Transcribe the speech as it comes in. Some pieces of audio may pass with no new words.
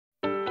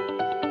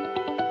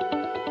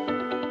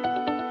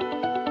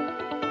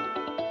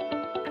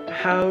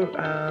how,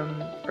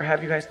 or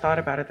have you guys thought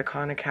about it, the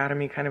Khan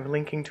Academy kind of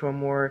linking to a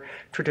more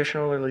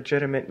traditional or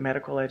legitimate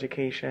medical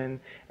education,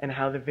 and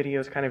how the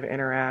videos kind of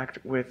interact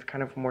with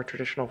kind of more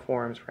traditional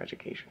forums for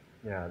education?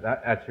 Yeah,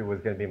 that actually was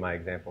going to be my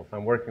example. So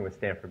I'm working with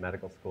Stanford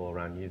Medical School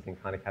around using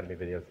Khan Academy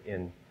videos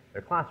in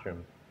their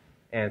classroom.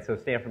 And so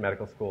Stanford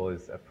Medical School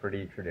is a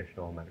pretty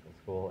traditional medical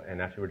school,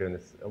 and actually we're doing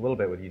this a little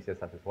bit with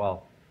UCSF as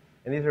well.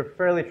 And these are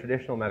fairly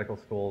traditional medical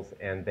schools,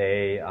 and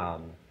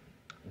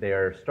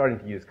they're starting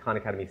to use Khan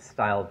Academy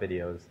style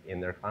videos in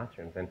their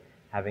classrooms and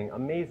having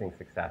amazing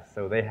success.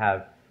 So they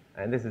have,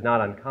 and this is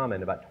not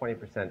uncommon, about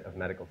 20% of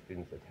medical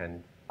students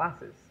attend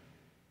classes.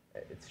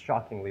 It's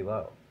shockingly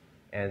low.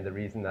 And the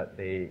reason that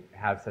they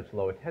have such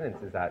low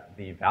attendance is that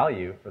the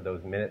value for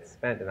those minutes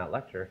spent in that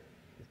lecture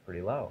is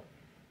pretty low.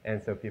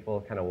 And so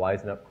people kind of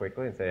wisen up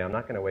quickly and say, I'm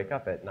not going to wake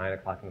up at 9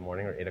 o'clock in the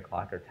morning or 8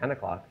 o'clock or 10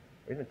 o'clock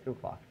or even 2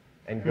 o'clock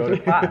and go to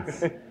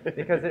class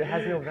because it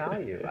has no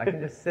value. I can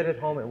just sit at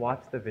home and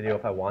watch the video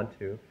if I want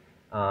to,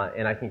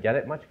 and I can get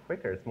it much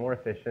quicker. It's more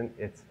efficient.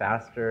 It's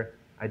faster.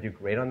 I do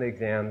great on the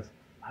exams.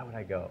 Why would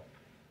I go?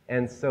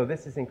 And so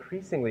this is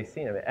increasingly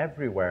seen. I mean,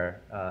 everywhere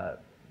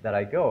that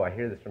I go, I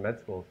hear this from med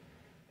schools.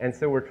 And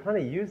so we're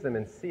trying to use them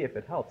and see if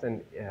it helps.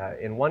 And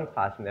in one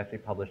classroom, they actually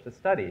published a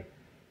study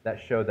that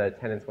showed that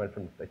attendance went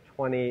from like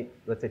 20,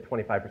 let's say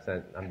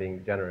 25%, I'm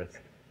being generous,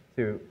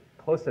 to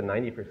close to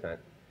 90%.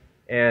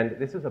 And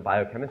this was a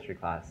biochemistry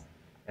class.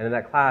 And in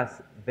that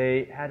class,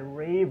 they had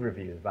rave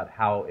reviews about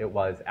how it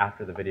was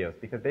after the videos,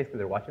 because basically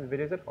they're watching the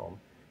videos at home,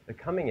 they're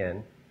coming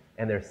in,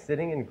 and they're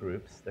sitting in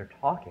groups, they're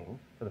talking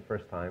for the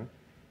first time,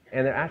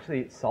 and they're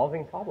actually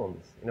solving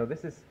problems. You know,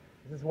 this is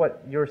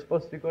what you're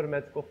supposed to go to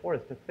med school for,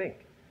 is to think.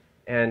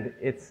 And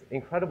it's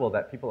incredible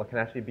that people can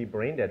actually be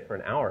brain dead for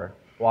an hour,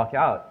 walk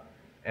out,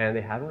 and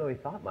they haven't really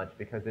thought much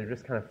because they're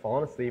just kind of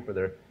falling asleep, or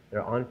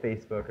they're on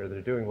Facebook, or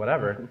they're doing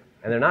whatever,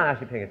 and they're not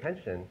actually paying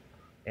attention,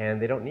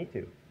 and they don't need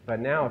to. But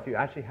now if you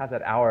actually have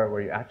that hour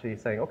where you're actually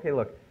saying, okay,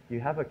 look,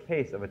 you have a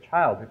case of a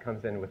child who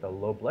comes in with a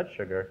low blood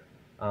sugar,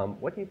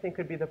 what do you think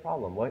could be the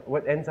problem?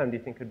 What enzyme do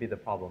you think could be the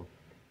problem?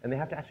 And they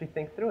have to actually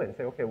think through it and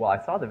say, okay, well,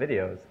 I saw the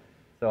videos,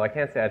 so I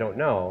can't say I don't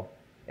know,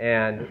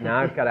 and now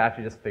I've got to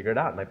actually just figure it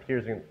out. My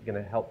peers are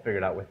going to help figure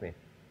it out with me.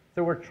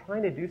 So we're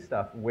trying to do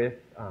stuff with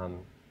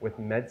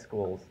med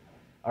schools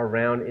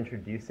around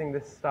introducing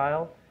this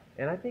style,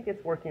 and I think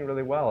it's working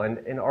really well.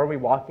 And are we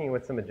walking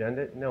with some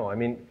agenda? No. I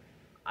mean,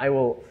 I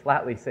will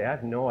flatly say I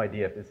have no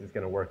idea if this is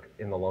going to work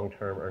in the long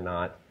term or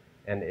not,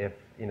 and if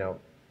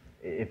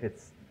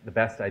it's the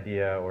best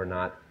idea or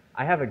not.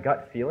 I have a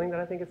gut feeling that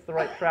I think it's the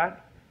right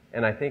track,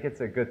 and I think it's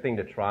a good thing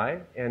to try.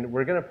 And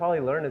we're going to probably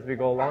learn as we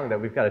go along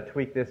that we've got to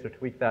tweak this or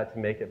tweak that to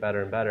make it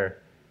better and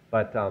better.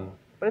 But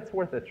it's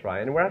worth a try.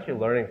 And we're actually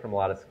learning from a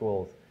lot of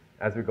schools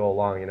as we go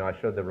along. You know, I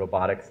showed the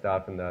robotic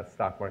stuff and the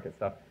stock market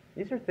stuff.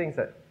 These are things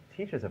that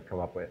teachers have come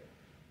up with.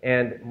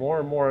 And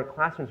more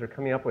classrooms are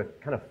coming up with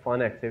kind of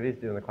fun activities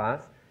to do in the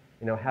class.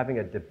 You know, having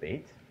a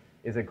debate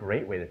is a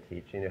great way to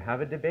teach. You know,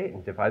 have a debate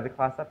and divide the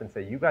class up and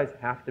say, you guys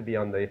have to be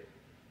on the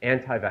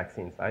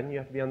anti-vaccine side and you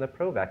have to be on the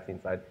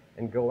pro-vaccine side,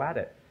 and go at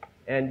it.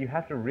 And you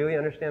have to really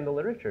understand the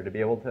literature to be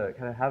able to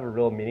kind of have a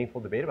real meaningful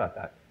debate about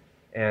that.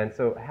 And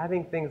so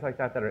having things like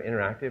that are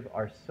interactive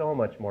are so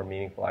much more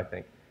meaningful, I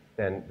think,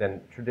 than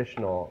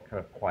traditional kind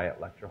of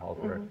quiet lecture halls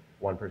where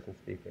one person's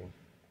speaking.